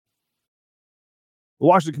The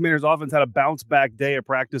Washington Commanders offense had a bounce-back day at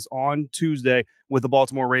practice on Tuesday with the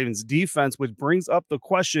Baltimore Ravens defense, which brings up the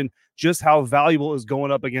question just how valuable is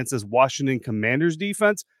going up against this Washington Commanders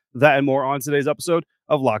defense. That and more on today's episode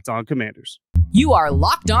of Locked On Commanders. You are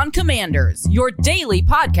Locked On Commanders, your daily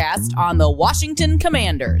podcast on the Washington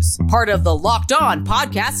Commanders. Part of the Locked On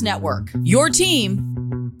Podcast Network, your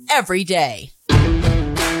team every day.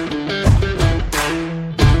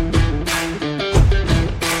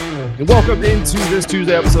 And welcome into this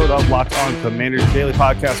Tuesday episode of Locked On Commanders, daily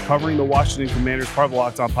podcast covering the Washington Commanders, part of the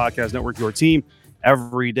Locked On Podcast Network, your team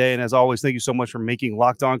every day. And as always, thank you so much for making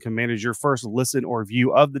Locked On Commanders your first listen or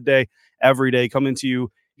view of the day every day. Coming to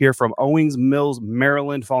you here from Owings Mills,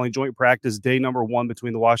 Maryland, following joint practice day number 1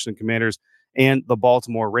 between the Washington Commanders and the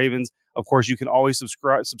Baltimore Ravens. Of course, you can always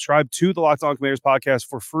subscribe to the Locked On Commanders podcast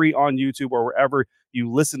for free on YouTube or wherever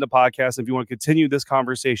you listen to podcasts. If you want to continue this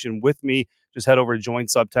conversation with me, just head over to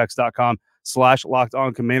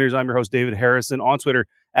joinsubtext.com/LockedOnCommanders. I'm your host, David Harrison, on Twitter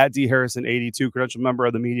at DHarrison82, credentialed member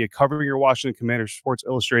of the media covering your Washington Commanders, Sports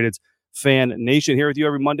Illustrated's Fan Nation. Here with you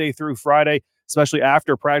every Monday through Friday, especially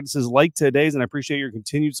after practices like today's. And I appreciate your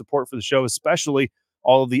continued support for the show, especially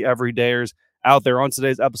all of the everydayers out there. On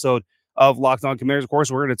today's episode of Locked On Commanders, of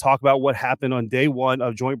course, we're going to talk about what happened on day 1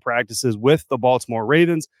 of joint practices with the Baltimore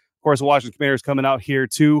Ravens. Of course, the Washington Commanders coming out here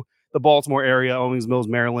to the Baltimore area, Owings Mills,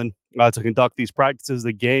 Maryland, to conduct these practices.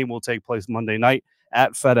 The game will take place Monday night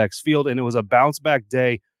at FedEx Field, and it was a bounce-back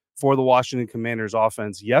day for the Washington Commanders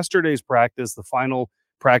offense. Yesterday's practice, the final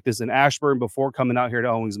practice in Ashburn before coming out here to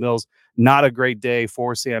Owings Mills, not a great day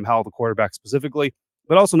for Sam Howell, the quarterback specifically,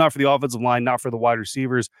 but also not for the offensive line, not for the wide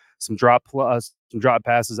receivers, some drop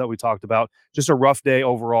passes that we talked about. Just a rough day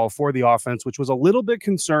overall for the offense, which was a little bit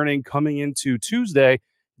concerning coming into Tuesday,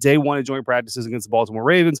 day 1 of joint practices against the Baltimore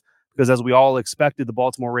Ravens, because as we all expected, the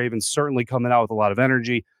Baltimore Ravens certainly coming out with a lot of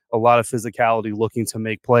energy, a lot of physicality, looking to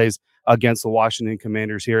make plays against the Washington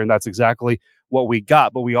Commanders here, and that's exactly what we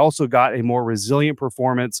got. But we also got a more resilient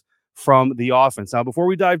performance from the offense. Now, before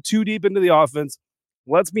we dive too deep into the offense,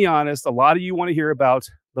 let's be honest, a lot of you want to hear about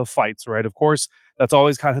the fights, right? Of course, that's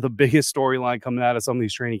always kind of the biggest storyline coming out of some of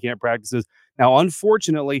these training camp practices. Now,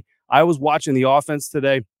 unfortunately, I was watching the offense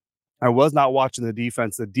today. I was not watching the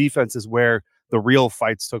defense. The defense is where the real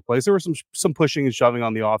fights took place. There was some pushing and shoving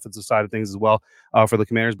on the offensive side of things as well for the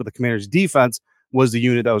Commanders, but the Commanders defense was the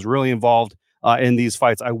unit that was really involved in these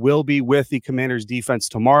fights. I will be with the Commanders defense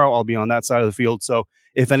tomorrow. I'll be on that side of the field. So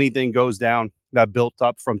if anything goes down that built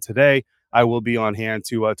up from today, I will be on hand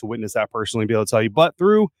to witness that personally and be able to tell you. But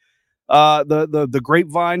through the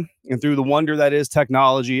grapevine and through the wonder that is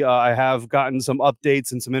technology, I have gotten some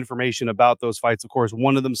updates and some information about those fights. Of course,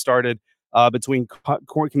 one of them started between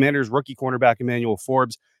Commanders rookie cornerback Emmanuel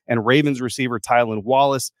Forbes and Ravens receiver Tylan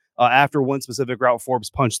Wallace. After one specific route, Forbes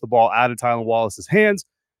punched the ball out of Tylan Wallace's hands.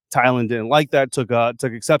 Tylan didn't like that, took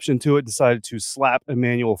exception to it, decided to slap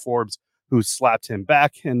Emmanuel Forbes, who slapped him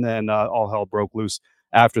back, and then all hell broke loose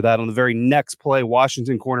after that. On the very next play,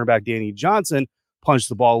 Washington cornerback Danny Johnson punched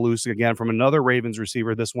the ball loose again from another Ravens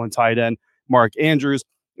receiver, this one tight end, Mark Andrews.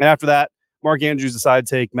 And after that, Mark Andrews decided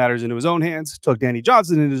to take matters into his own hands, took Danny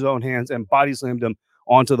Johnson into his own hands, and body slammed him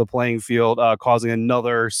onto the playing field, causing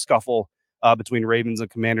another scuffle between Ravens and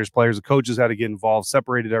Commanders players. The coaches had to get involved,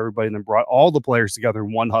 separated everybody, and then brought all the players together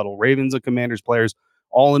in one huddle. Ravens and Commanders players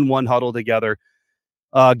all in one huddle together,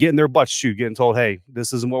 getting their butts chewed, getting told, hey,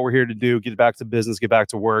 this isn't what we're here to do. Get back to business, get back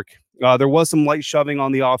to work. There was some light shoving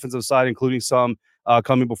on the offensive side, including some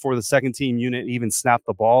coming before the second team unit even snapped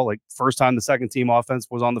the ball. Like, first time the second team offense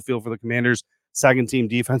was on the field for the Commanders, second team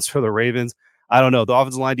defense for the Ravens. I don't know. The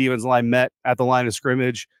offensive line, defensive line met at the line of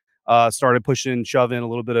scrimmage, started pushing, shoving, a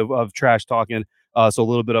little bit of trash talking. So a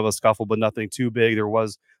little bit of a scuffle, but nothing too big. There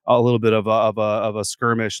was a little bit of a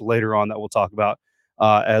skirmish later on that we'll talk about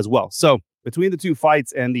as well. So between the two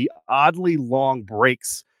fights and the oddly long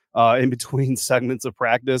breaks in between segments of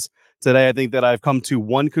practice today, I think that I've come to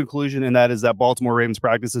one conclusion, and that is that Baltimore Ravens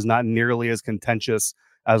practice is not nearly as contentious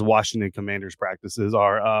as Washington Commanders practices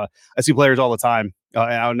are. I see players all the time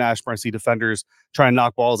out in Ashburn. I see defenders trying to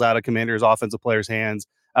knock balls out of Commanders offensive players' hands,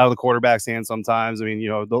 out of the quarterback's hands sometimes. I mean,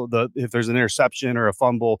 if there's an interception or a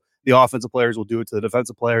fumble, the offensive players will do it to the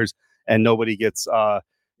defensive players, and nobody gets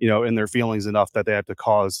in their feelings enough that they have to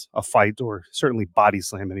cause a fight or certainly body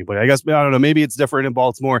slam anybody. I guess, I don't know, maybe it's different in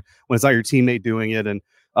Baltimore when it's not your teammate doing it. And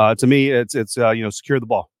to me, it's secure the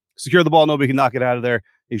ball. Secure the ball. Nobody can knock it out of there.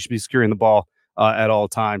 You should be securing the ball at all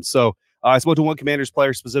times. So I spoke to one Commanders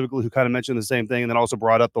player specifically who kind of mentioned the same thing, and then also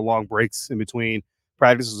brought up the long breaks in between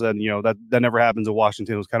practices. And, that never happens in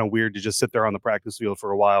Washington. It was kind of weird to just sit there on the practice field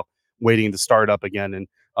for a while, waiting to start up again. And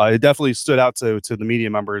it definitely stood out to the media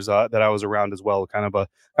members that I was around as well. Kind of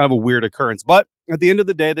a weird occurrence. But at the end of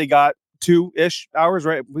the day, they got 2-ish hours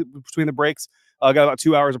right between the breaks. Got about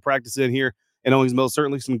 2 hours of practice in here in Owings Mills.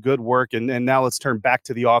 Certainly some good work. And now let's turn back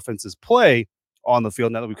to the offense's play on the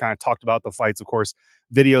field. Now that we kind of talked about the fights, of course,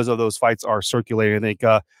 videos of those fights are circulating.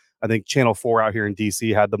 I think Channel 4 out here in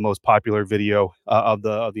DC had the most popular video of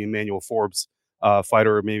the Emmanuel Forbes fight,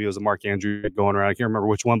 or maybe it was a Mark Andrew going around. I can't remember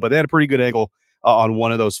which one, but they had a pretty good angle on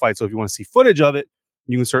one of those fights. So if you want to see footage of it,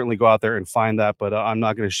 you can certainly go out there and find that. But I'm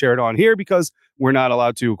not going to share it on here because we're not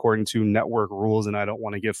allowed to, according to network rules, and I don't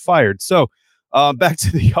want to get fired. So back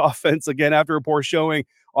to the offense again after a poor showing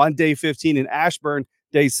on day 15 in Ashburn,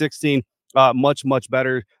 day 16. Much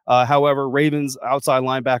better. However, Ravens outside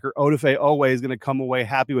linebacker Odafe Owe is going to come away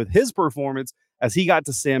happy with his performance as he got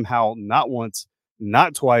to Sam Howell not once,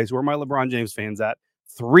 not twice. Where are my LeBron James fans at?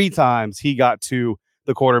 3 times he got to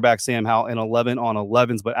the quarterback Sam Howell in 11 on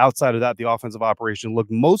 11s. But outside of that, the offensive operation looked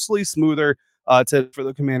mostly smoother for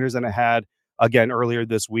the Commanders than it had again earlier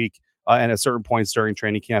this week. And at certain points during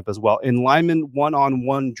training camp as well. In lineman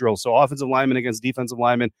one-on-one drill, so offensive lineman against defensive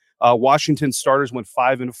lineman, Washington starters went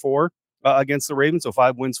 5-4 against the Ravens, so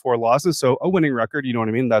 5 wins, 4 losses, so a winning record. You know what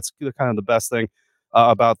I mean? That's kind of the best thing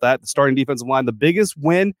about that. The starting defensive line, the biggest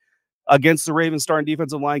win against the Ravens starting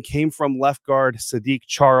defensive line came from left guard Sadiq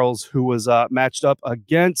Charles, who was matched up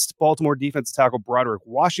against Baltimore defensive tackle Broderick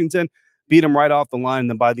Washington, beat him right off the line, and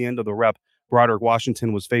then by the end of the rep, Broderick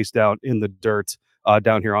Washington was face down in the dirt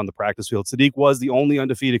down here on the practice field. Sadiq was the only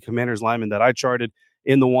undefeated Commanders lineman that I charted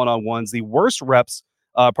in the one-on-ones. The worst reps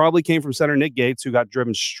probably came from center Nick Gates, who got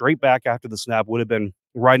driven straight back after the snap. Would have been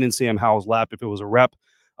right in Sam Howell's lap if it was a rep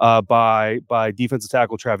by defensive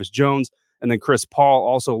tackle Travis Jones. And then Chris Paul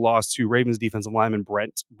also lost to Ravens defensive lineman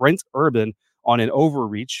Brent Urban on an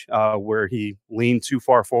overreach where he leaned too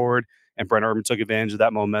far forward, and Brent Urban took advantage of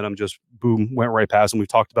that momentum, just boom, went right past him. We've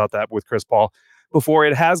talked about that with Chris Paul before.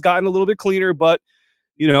 It has gotten a little bit cleaner, but,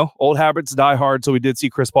 old habits die hard. So we did see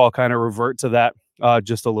Chris Paul kind of revert to that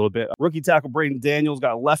just a little bit. Rookie tackle Braden Daniels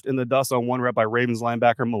got left in the dust on one rep by Ravens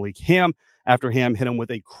linebacker Malik Ham after Ham hit him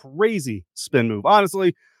with a crazy spin move.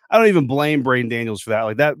 Honestly, I don't even blame Braden Daniels for that.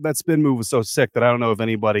 Like that spin move was so sick that I don't know if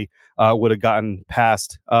anybody would have gotten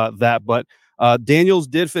past that. But Daniels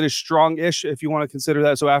did finish strong-ish, if you want to consider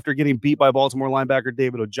that. So after getting beat by Baltimore linebacker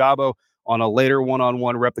David Ojabo on a later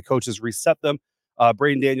one-on-one rep, the coaches reset them.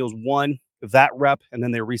 Braden Daniels won that rep, and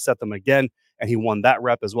then they reset them again, and he won that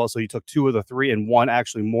rep as well. So he took 2 of the 3 and won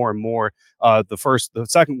actually more and more. The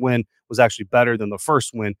second win was actually better than the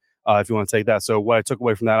first win, if you want to take that. So what I took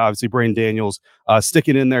away from that, obviously, Braden Daniels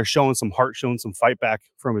sticking in there, showing some heart, showing some fight back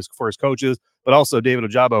for his coaches, but also David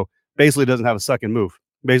Ojabo basically doesn't have a second move.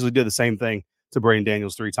 Basically did the same thing to Braden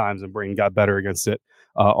Daniels 3 times, and Braden got better against it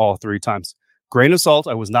all 3 times. Grain of salt.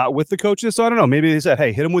 I was not with the coaches, so I don't know. Maybe they said,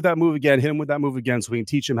 hey, hit him with that move again, so we can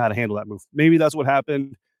teach him how to handle that move. Maybe that's what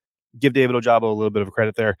happened. Give David Ojabo a little bit of a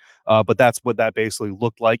credit there. But that's what that basically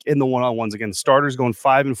looked like in the one-on-ones. Again, the starters going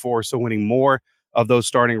 5-4, so winning more of those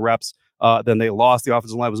starting reps than they lost. The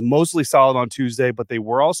offensive line was mostly solid on Tuesday, but they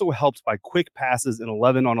were also helped by quick passes in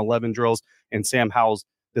 11-on-11 drills and Sam Howell's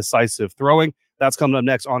decisive throwing. That's coming up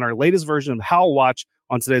next on our latest version of Howell Watch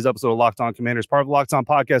on today's episode of Locked On Commanders, part of the Locked On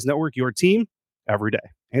Podcast Network, your team every day.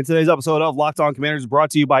 And today's episode of Locked On Commanders is brought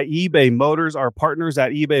to you by eBay Motors. Our partners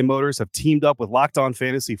at eBay Motors have teamed up with Locked On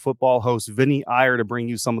Fantasy Football host Vinny Iyer to bring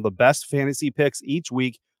you some of the best fantasy picks each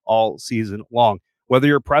week, all season long. Whether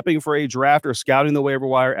you're prepping for a draft or scouting the waiver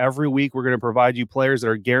wire, every week we're going to provide you players that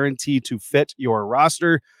are guaranteed to fit your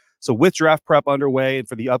roster. So with draft prep underway and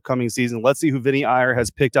for the upcoming season, let's see who Vinny Iyer has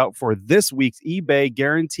picked out for this week's eBay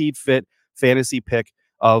Guaranteed Fit Fantasy Pick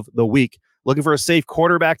of the Week. Looking for a safe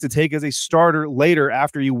quarterback to take as a starter later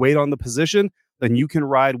after you wait on the position? Then you can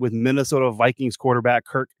ride with Minnesota Vikings quarterback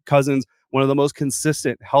Kirk Cousins, one of the most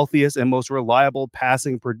consistent, healthiest, and most reliable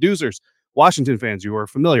passing producers. Washington fans, you are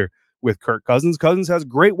familiar with Kirk Cousins. Cousins has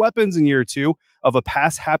great weapons in year 2 of a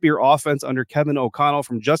pass-happier offense under Kevin O'Connell,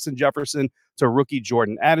 from Justin Jefferson to rookie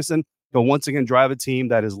Jordan Addison. He'll once again drive a team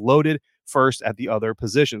that is loaded first at the other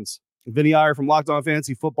positions. Vinny Iyer from Locked On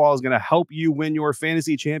Fantasy Football is going to help you win your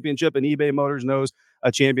fantasy championship, and eBay Motors knows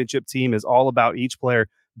a championship team is all about each player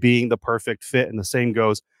being the perfect fit, and the same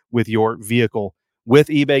goes with your vehicle. With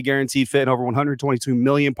eBay Guaranteed Fit and over 122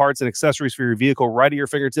 million parts and accessories for your vehicle right at your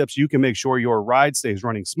fingertips, you can make sure your ride stays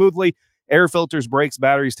running smoothly. Air filters, brakes,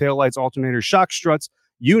 batteries, taillights, alternators, shock struts,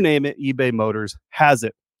 you name it, eBay Motors has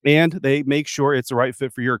it. And they make sure it's the right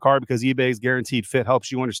fit for your car, because eBay's Guaranteed Fit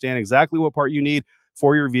helps you understand exactly what part you need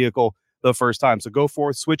for your vehicle the first time. So go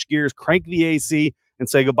forth, switch gears, crank the AC, and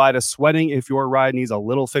say goodbye to sweating if your ride needs a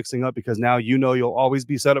little fixing up, because now you know you'll always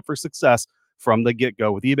be set up for success from the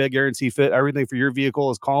get-go. With eBay Guarantee Fit, everything for your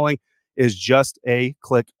vehicle is just a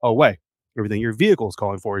click away. Everything your vehicle is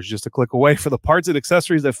calling for is just a click away. For the parts and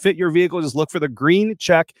accessories that fit your vehicle, just look for the green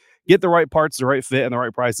check. Get the right parts, the right fit, and the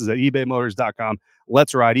right prices at ebaymotors.com.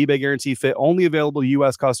 Let's ride. eBay Guarantee Fit, only available to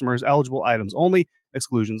U.S. customers, eligible items only,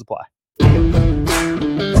 exclusions apply.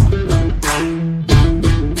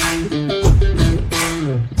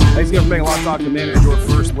 Thanks again for making Locked On Commanders your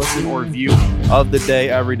first listen or view of the day,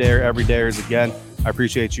 every dayers. Again, I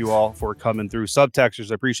appreciate you all for coming through.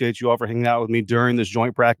 Subtexters, I appreciate you all for hanging out with me during this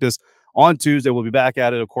joint practice on Tuesday. We'll be back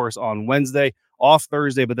at it, of course, on Wednesday, off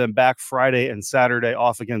Thursday, but then back Friday and Saturday,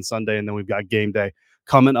 off again Sunday, and then we've got game day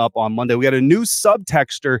coming up on Monday. We got a new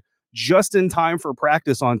subtexter just in time for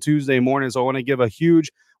practice on Tuesday morning, so I want to give a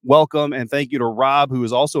huge welcome and thank you to Rob, who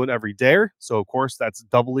is also an everydayer. So, of course, that's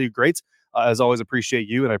doubly great. As always, appreciate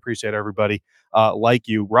you, and I appreciate everybody like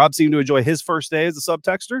you. Rob seemed to enjoy his first day as a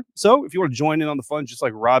subtexter. So if you want to join in on the fun, just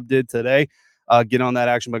like Rob did today, get on that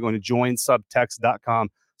action by going to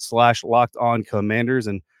joinsubtext.com/lockedoncommanders.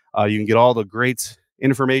 And you can get all the great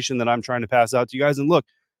information that I'm trying to pass out to you guys. And look,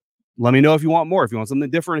 let me know if you want more, if you want something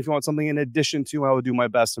different, if you want something in addition to. I will do my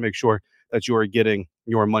best to make sure that you are getting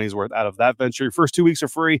your money's worth out of that venture. Your first 2 weeks are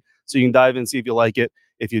free, so you can dive in, see if you like it.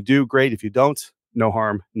 If you do, great. If you don't, no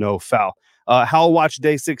harm, no foul. Howell watched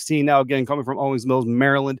day 16 now, again, coming from Owings Mills,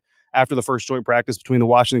 Maryland, after the first joint practice between the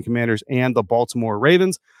Washington Commanders and the Baltimore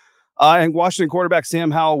Ravens. And Washington quarterback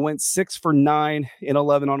Sam Howell went 6 for 9 in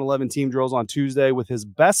 11-on-11 team drills on Tuesday, with his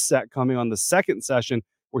best set coming on the second session,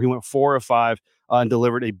 where he went 4 of 5 and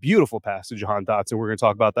delivered a beautiful pass to Jahan Dotson. We're going to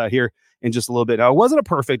talk about that here in just a little bit. Now, it wasn't a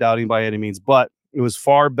perfect outing by any means, but it was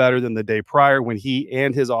far better than the day prior, when he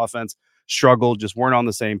and his offense struggled, just weren't on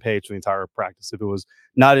the same page for the entire practice. If it was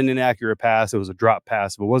not an inaccurate pass, it was a drop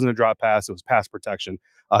pass. If it wasn't a drop pass, it was pass protection.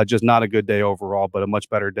 Just not a good day overall, but a much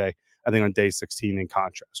better day, I think, on day 16 in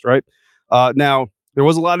contrast, right? Now, there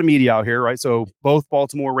was a lot of media out here, right? So both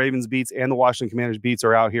Baltimore Ravens beats and the Washington Commanders beats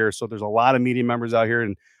are out here. So there's a lot of media members out here.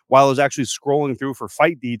 And while I was actually scrolling through for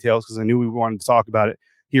fight details, because I knew we wanted to talk about it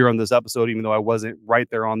here on this episode, even though I wasn't right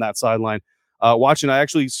there on that sideline, watching, I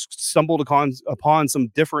actually stumbled upon some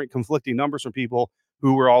different conflicting numbers from people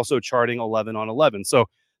who were also charting 11-on-11. So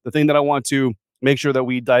the thing that I want to make sure that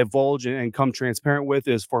we divulge and come transparent with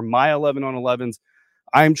is, for my 11-on-11s,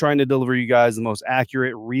 I'm trying to deliver you guys the most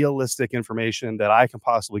accurate, realistic information that I can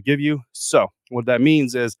possibly give you. So what that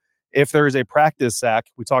means is, if there is a practice sack,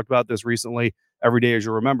 we talked about this recently, every day, as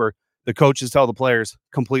you remember, the coaches tell the players,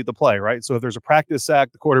 complete the play, right? So if there's a practice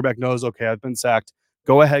sack, the quarterback knows, okay, I've been sacked.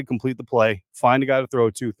 Go ahead, complete the play, find a guy to throw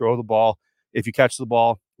to, throw the ball. If you catch the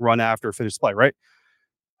ball, run after, finish the play, right?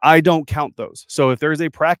 I don't count those. So if there's a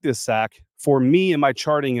practice sack, for me and my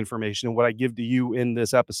charting information and what I give to you in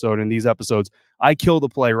this episode, in these episodes, I kill the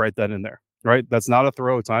play right then and there, right? That's not a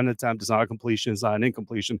throw. It's not an attempt. It's not a completion. It's not an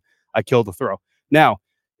incompletion. I kill the throw. Now,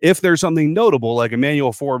 if there's something notable, like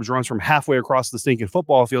Emmanuel Forbes runs from halfway across the stinking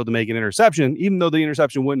football field to make an interception, even though the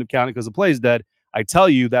interception wouldn't have counted because the play's dead, I tell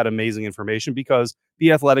you that amazing information, because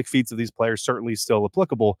the athletic feats of these players certainly still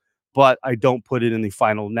applicable, but I don't put it in the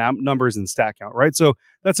final numbers and stat count, right? So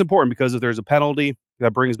that's important, because if there's a penalty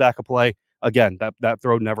that brings back a play, again, that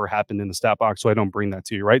throw never happened in the stat box, so I don't bring that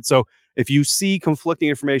to you, right? So if you see conflicting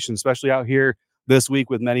information, especially out here this week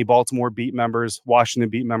with many Baltimore beat members, Washington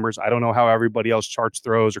beat members, I don't know how everybody else charts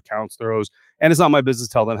throws or counts throws, and it's not my business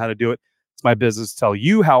to tell them how to do it. It's my business to tell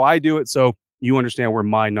you how I do it, so you understand where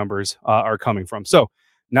my numbers are coming from. So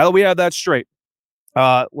now that we have that straight,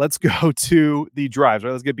 let's go to the drives,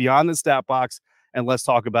 right? Let's get beyond the stat box and let's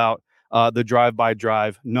talk about the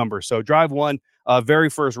drive-by-drive number. So drive one,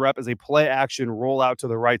 very first rep, is a play action rollout to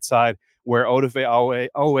the right side, where Odafe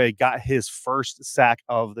Owe got his first sack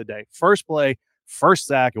of the day. First play, first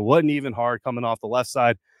sack. It wasn't even hard, coming off the left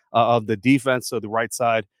side of the defense, so the right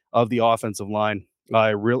side of the offensive line.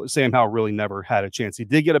 Sam Howell really never had a chance. He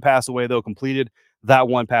did get a pass away, though, completed that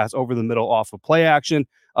one pass over the middle off of play action,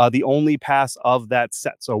 the only pass of that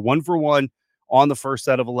set. So 1 for 1 on the first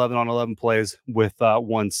set of 11-on-11 plays with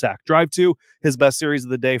one sack. Drive two, his best series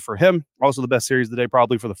of the day for him. Also the best series of the day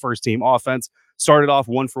probably for the first team offense. Started off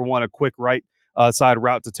 1 for 1, a quick right side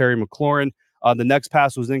route to Terry McLaurin. The next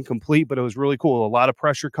pass was incomplete, but it was really cool. A lot of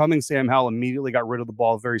pressure coming. Sam Howell immediately got rid of the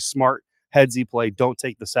ball. Very smart, headsy play. Don't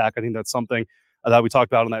take the sack. I think that's something that we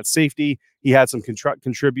talked about on that safety. He had some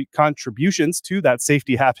contributions to that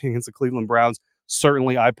safety happening against the Cleveland Browns.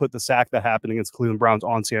 Certainly, I put the sack that happened against Cleveland Browns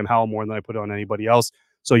on Sam Howell more than I put it on anybody else.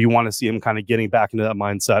 So you want to see him kind of getting back into that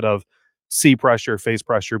mindset of see pressure, face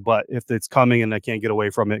pressure. But if it's coming and I can't get away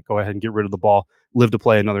from it, go ahead and get rid of the ball. live to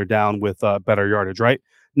play another down with better yardage, right?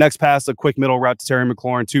 Next pass, a quick middle route to Terry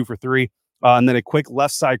McLaurin, 2 for 3. And then a quick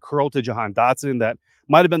left side curl to Jahan Dotson that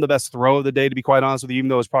might have been the best throw of the day, to be quite honest with you, even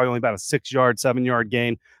though it was probably only about a 6-yard, 7-yard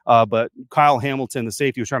gain. But Kyle Hamilton, the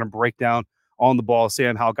safety, was trying to break down on the ball.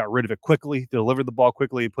 Sam Howell got rid of it quickly, delivered the ball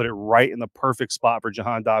quickly, put it right in the perfect spot for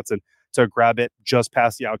Jahan Dotson to grab it just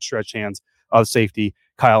past the outstretched hands of safety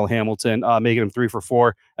Kyle Hamilton, making him 3 for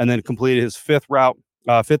 4, and then completed his fifth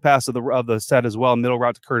pass of the set as well, middle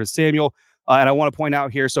route to Curtis Samuel. And I want to point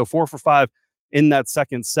out here, so 4 for 5 in that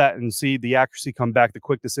second set, and see the accuracy come back, the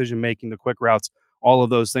quick decision making, the quick routes, all of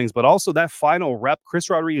those things. But also that final rep, Chris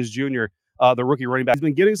Rodriguez Jr., the rookie running back, has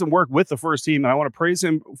been getting some work with the first team, and I want to praise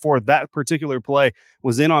him for that particular play.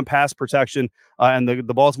 Was in on pass protection, and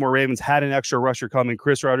the Baltimore Ravens had an extra rusher coming.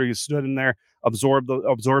 Chris Rodriguez stood in there, absorbed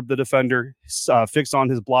the defender, fixed on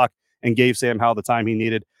his block, and gave Sam Howell the time he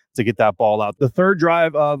needed to get that ball out. The third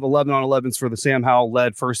drive of 11-on-11s for the Sam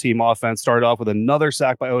Howell-led first-team offense started off with another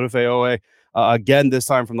sack by Odafe Owe, again, this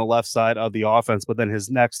time from the left side of the offense, but then his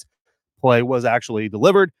next play was actually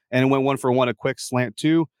delivered, and it went 1 for 1, a quick slant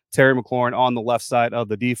to Terry McLaurin on the left side of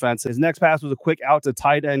the defense. His next pass was a quick out to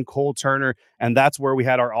tight end Cole Turner, and that's where we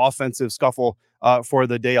had our offensive scuffle for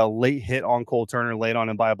the day. A late hit on Cole Turner, laid on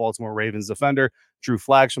him by a Baltimore Ravens defender, drew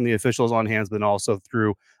flags from the officials on hands, but also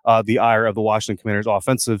through the ire of the Washington Commanders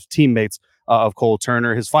offensive teammates of Cole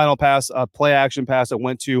Turner. His final pass, a play action pass that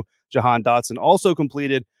went to Jahan Dotson, also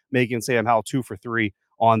completed, making Sam Howell 2 for 3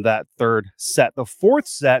 on that third set. The fourth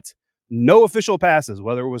set, no official passes,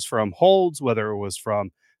 whether it was from holds, whether it was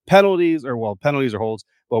from penalties or holds,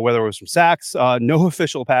 but whether it was from sacks, no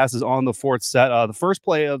official passes on the fourth set. The first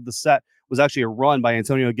play of the set was actually a run by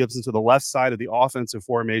Antonio Gibson to the left side of the offensive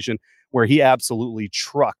formation, where he absolutely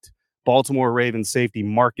trucked Baltimore Ravens safety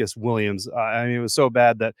Marcus Williams. I mean, it was so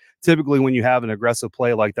bad that typically when you have an aggressive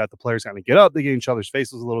play like that, the players kind of get up, they get in each other's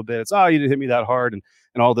faces a little bit. It's, you didn't hit me that hard, and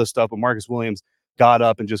all this stuff. But Marcus Williams got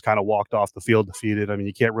up and just kind of walked off the field defeated. I mean,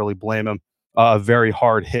 you can't really blame him. A very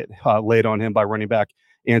hard hit laid on him by running back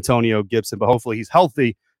Antonio Gibson, but hopefully he's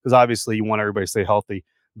healthy, because obviously you want everybody to stay healthy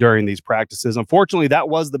during these practices. Unfortunately, that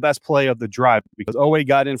was the best play of the drive, because Owe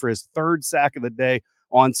got in for his third sack of the day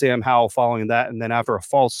on Sam Howell following that, and then after a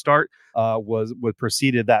false start was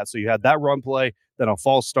preceded that. So you had that run play, then a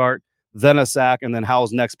false start, then a sack, and then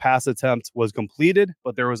Howell's next pass attempt was completed,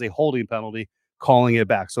 but there was a holding penalty calling it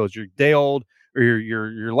back. So it's your day old or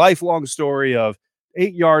your lifelong story of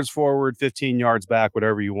 8 yards forward, 15 yards back,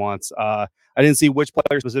 whatever you want. I didn't see which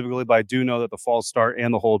player specifically, but I do know that the false start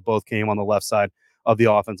and the hold both came on the left side of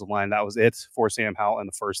the offensive line. That was it for Sam Howell and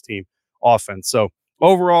the first team offense. So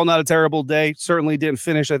overall, not a terrible day. Certainly didn't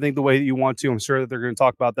finish, I think, the way that you want to. I'm sure that they're going to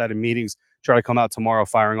talk about that in meetings, try to come out tomorrow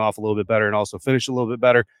firing off a little bit better and also finish a little bit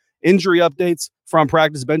better. Injury updates from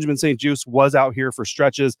practice. Benjamin St. Juste was out here for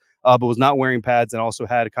stretches, but was not wearing pads and also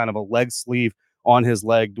had kind of a leg sleeve on his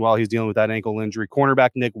leg while he's dealing with that ankle injury. Cornerback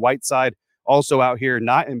Nick Whiteside also out here,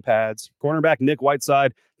 not in pads. Cornerback Nick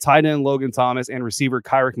Whiteside, tight end Logan Thomas, and receiver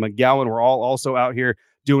Kyrick McGowan were all also out here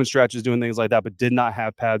doing stretches, doing things like that, but did not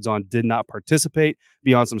have pads on, did not participate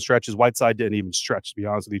beyond some stretches. Whiteside didn't even stretch, to be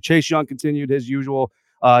honest with you. Chase Young continued his usual.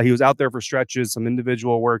 He was out there for stretches, some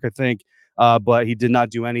individual work, I think, but he did not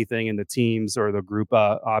do anything in the teams or the group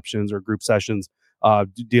options or group sessions,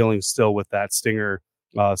 dealing still with that stinger,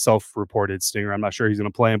 self-reported stinger. I'm not sure he's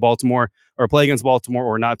going to play in Baltimore or play against Baltimore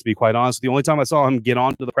or not, to be quite honest. The only time I saw him get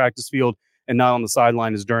onto the practice field and not on the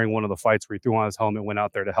sideline is during one of the fights where he threw on his helmet, went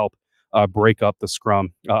out there to help break up the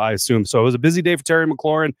scrum, I assume. So it was a busy day for Terry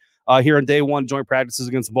McLaurin here on day one, joint practices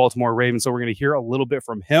against the Baltimore Ravens. So we're going to hear a little bit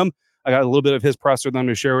from him. I got a little bit of his presser that I'm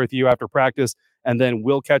going to share with you after practice, and then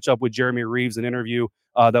we'll catch up with Jeremy Reeves, an interview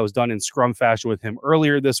that was done in scrum fashion with him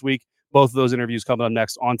earlier this week. Both of those interviews coming up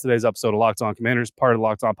next on today's episode of Locked On Commanders, part of the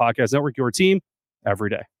Locked On Podcast Network, your team every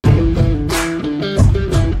day.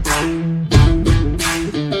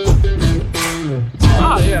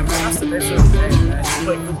 Oh, yeah, man, that's the nature of the game, man. You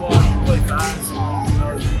play football, you play fast,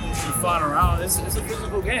 you flying around. It's a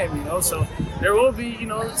physical game, so there will be,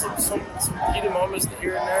 some heated moments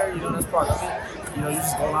here and there, that's part of it. You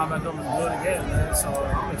just go line back up and do it again, man. So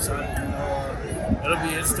I'm excited, it'll be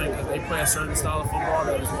interesting because they play a certain style of football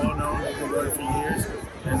that is well known. They've been doing it for years,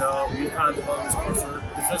 and we kind of developed this culture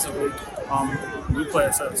defensively. We play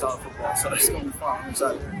a certain style of football, so it's going to be fun. I'm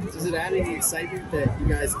excited. Does it add any excitement that you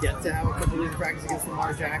guys get to have a couple of practice against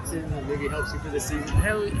Lamar Jackson and maybe helps you for this season?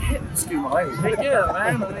 Hell, excuse my language. Heck yeah,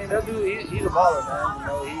 man. I mean, that dude, he's a baller,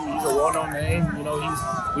 man. He's a well-known name. We know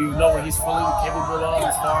what he's fully capable of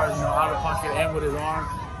as far as, out of pocket and with his arm.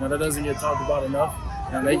 That doesn't get talked about enough.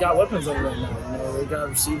 And they got weapons over there now. You know, they got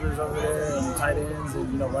receivers over there and tight ends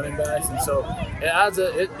and, you know, running backs. And so it adds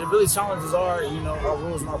it really challenges our, you know, our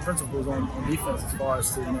rules and our principles on defense as far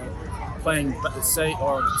as to, you know, playing safe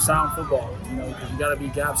or sound football. You know, because you got to be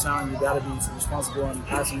gap sound, you got to be responsible in the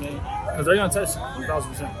passing game because they're going to test you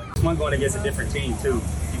 1,000%. It's fun going against a different team too.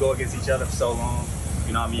 You go against each other for so long.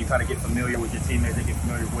 You know what I mean? You kind of get familiar with your teammates. They get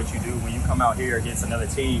familiar with what you do. When you come out here against another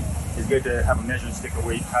team, it's good to have a measuring stick of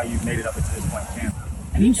how you've made it up until this point in camp.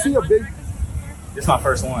 And you see a big... This is my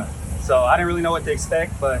first one. So I didn't really know what to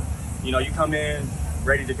expect, but, you know, you come in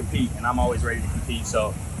ready to compete, and I'm always ready to compete.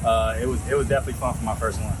 So it was definitely fun for my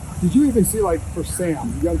first one. Did you even see, like, for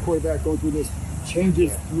Sam, the young quarterback going through this,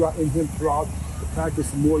 changes throughout the practice,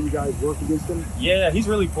 the more you guys work against him? Yeah, he's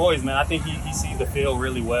really poised, man. I think he sees the field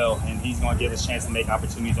really well, and he's going to give us a chance to make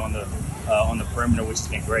opportunities on the perimeter, which has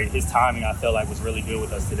been great. His timing, I felt like, was really good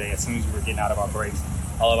with us today. As soon as we were getting out of our breaks,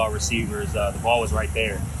 all of our receivers, the ball was right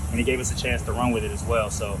there, and he gave us a chance to run with it as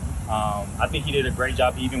well. So I think he did a great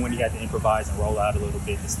job, even when he had to improvise and roll out a little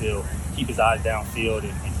bit, to still keep his eyes downfield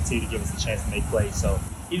and continue to give us a chance to make plays. So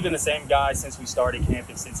he's been the same guy since we started camp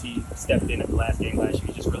and since he stepped in at the last game last year.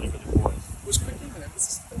 He's just really, really poised. Was quick game an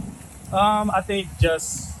emphasis? I think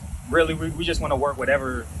just really we just want to work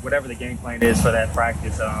whatever the game plan is for that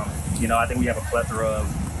practice. You know, I think we have a plethora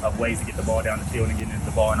of ways to get the ball down the field and get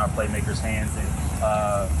the ball in our playmakers' hands.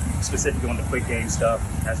 And specifically on the quick game stuff,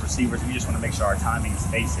 as receivers, we just want to make sure our timing and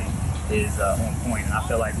spacing is on point. And I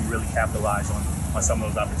feel like we really capitalize on some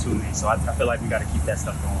of those opportunities. So I feel like we got to keep that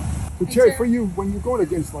stuff going. But Terry, for you, when you're going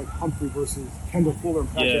against like Humphrey versus Kendall Fuller and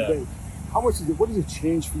Patrick Day, what does it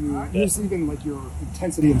change for you? Just even like your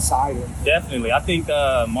intensity inside it? Definitely. I think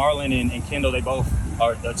Marlon and Kendall, they both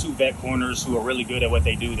are the two vet corners who are really good at what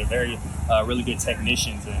they do. They're very really good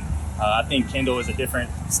technicians. And I think Kendall is a different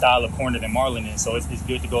style of corner than Marlon is. So it's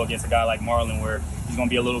good to go against a guy like Marlon where he's going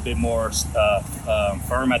to be a little bit more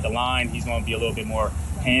firm at the line. He's going to be a little bit more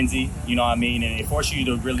handsy, you know what I mean? And it forces you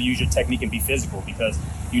to really use your technique and be physical because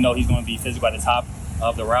you know he's going to be physical at the top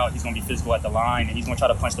of the route. He's going to be physical at the line, and he's going to try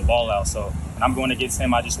to punch the ball out. So when I'm going against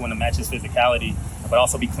him, I just want to match his physicality, but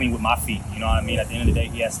also be clean with my feet. You know what I mean? At the end of the day,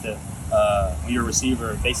 he has to, when you're a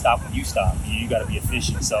receiver, they stop when you stop. You got to be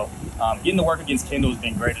efficient. So getting to work against Kendall has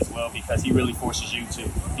been great as well because he really forces you to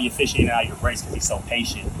be efficient and out of your breaks because he's so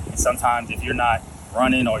patient. And sometimes if you're not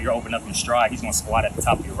running or you're opening up your stride, he's going to squat at the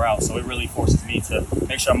top of your route. So it really forces me to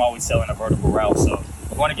make sure I'm always selling a vertical route. So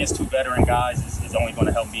going against two veteran guys is only going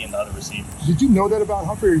to help me and the other receivers. Did you know that about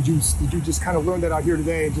Humphrey, or did you just kind of learn that out here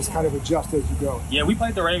today and just kind of adjust as you go? Yeah, we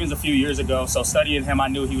played the Ravens a few years ago, so studying him, I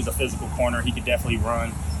knew he was a physical corner. He could definitely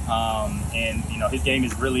run, and you know his game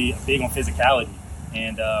is really big on physicality.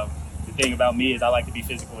 And the thing about me is I like to be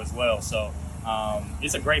physical as well. So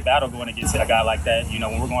it's a great battle going against a guy like that. You know,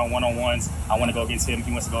 when we're going one-on-ones, I want to go against him.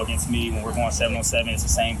 He wants to go against me. When we're going 7-on-7, it's the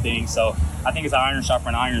same thing. So I think it's an iron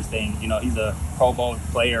sharpening irons thing. You know, he's a Pro Bowl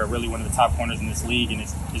player, really one of the top corners in this league, and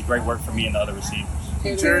it's great work for me and the other receivers.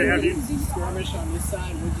 Hey, Terry, have you skirmish on this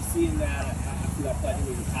side? What did you see in that after that play? I think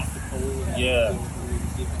it was a pass to Cole.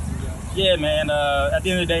 Yeah, man. At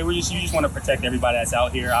the end of the day, you just want to protect everybody that's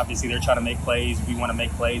out here. Obviously, they're trying to make plays. We want to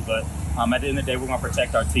make plays, but at the end of the day, we're going to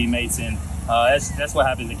protect our teammates, and that's what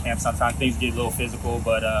happens at camp. Sometimes things get a little physical,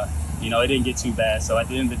 but you know, it didn't get too bad. So at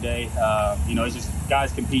the end of the day, you know, it's just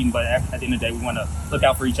guys competing. But at the end of the day, we want to look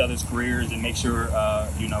out for each other's careers and make sure,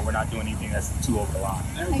 you know, we're not doing anything that's too over the line.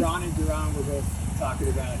 I know Ron and Duran were both talking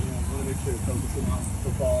about, you know, want to make sure to focusing on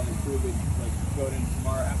football and improving, like going into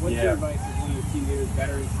tomorrow. What's your advice as one of your team leaders,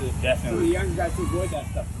 veterans, to some of the younger guys to avoid that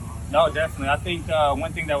stuff tomorrow? No, definitely. I think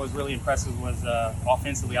one thing that was really impressive was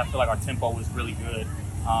offensively, I feel like our tempo was really good.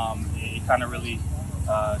 It kind of really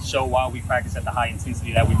show why we practice at the high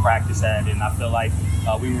intensity that we practice at, and I feel like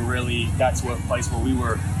we really got to a place where we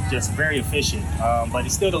were just very efficient, but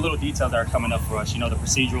it's still the little details that are coming up for us. You know, the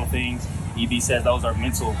procedural things, EB says those are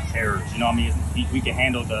mental errors. You know what I mean? We can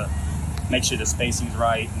handle make sure the spacing's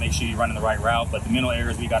right, make sure you're running the right route, but the mental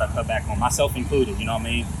errors we got to cut back on, myself included, you know what I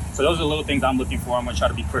mean? So those are the little things I'm looking for. I'm going to try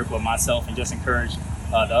to be critical of myself and just encourage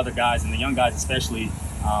the other guys and the young guys especially,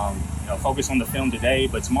 you know, focus on the film today,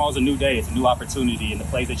 but tomorrow's a new day. It's a new opportunity, and the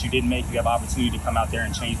plays that you didn't make, you have opportunity to come out there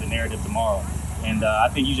and change the narrative tomorrow. And I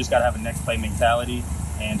think you just got to have a next play mentality,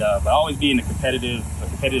 and but always be in a competitive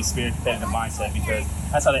spirit, competitive mindset, because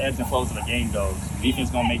that's how the ebbs and flows of the game goes. The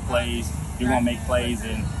defense going to make plays, you're going to make plays,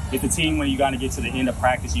 and if the team, when you got to get to the end of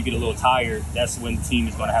practice, you get a little tired, that's when the team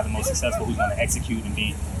is going to have the most successful, who's going to execute and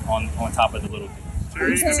be on top of the little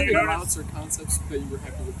things. Any routes or concepts that you were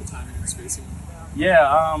happy with the timing and spacing?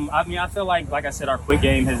 I mean, I feel like I said, our quick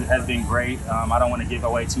game has been great. I don't want to give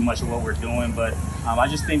away too much of what we're doing, but I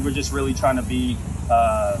just think we're just really trying to be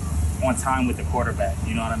on time with the quarterback.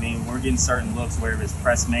 You know what I mean? We're getting certain looks where it's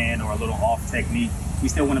press man or a little off technique. We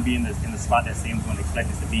still want to be in the spot that Sam's going to expect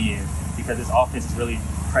us to be in, because this offense is really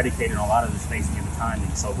predicated on a lot of the spacing and the timing.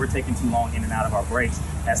 So if we're taking too long in and out of our breaks,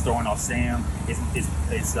 that's throwing off Sam. It's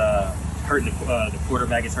hurting the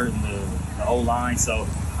quarterback. It's hurting the O-line. So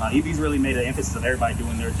EB's really made an emphasis of everybody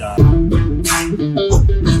doing their job.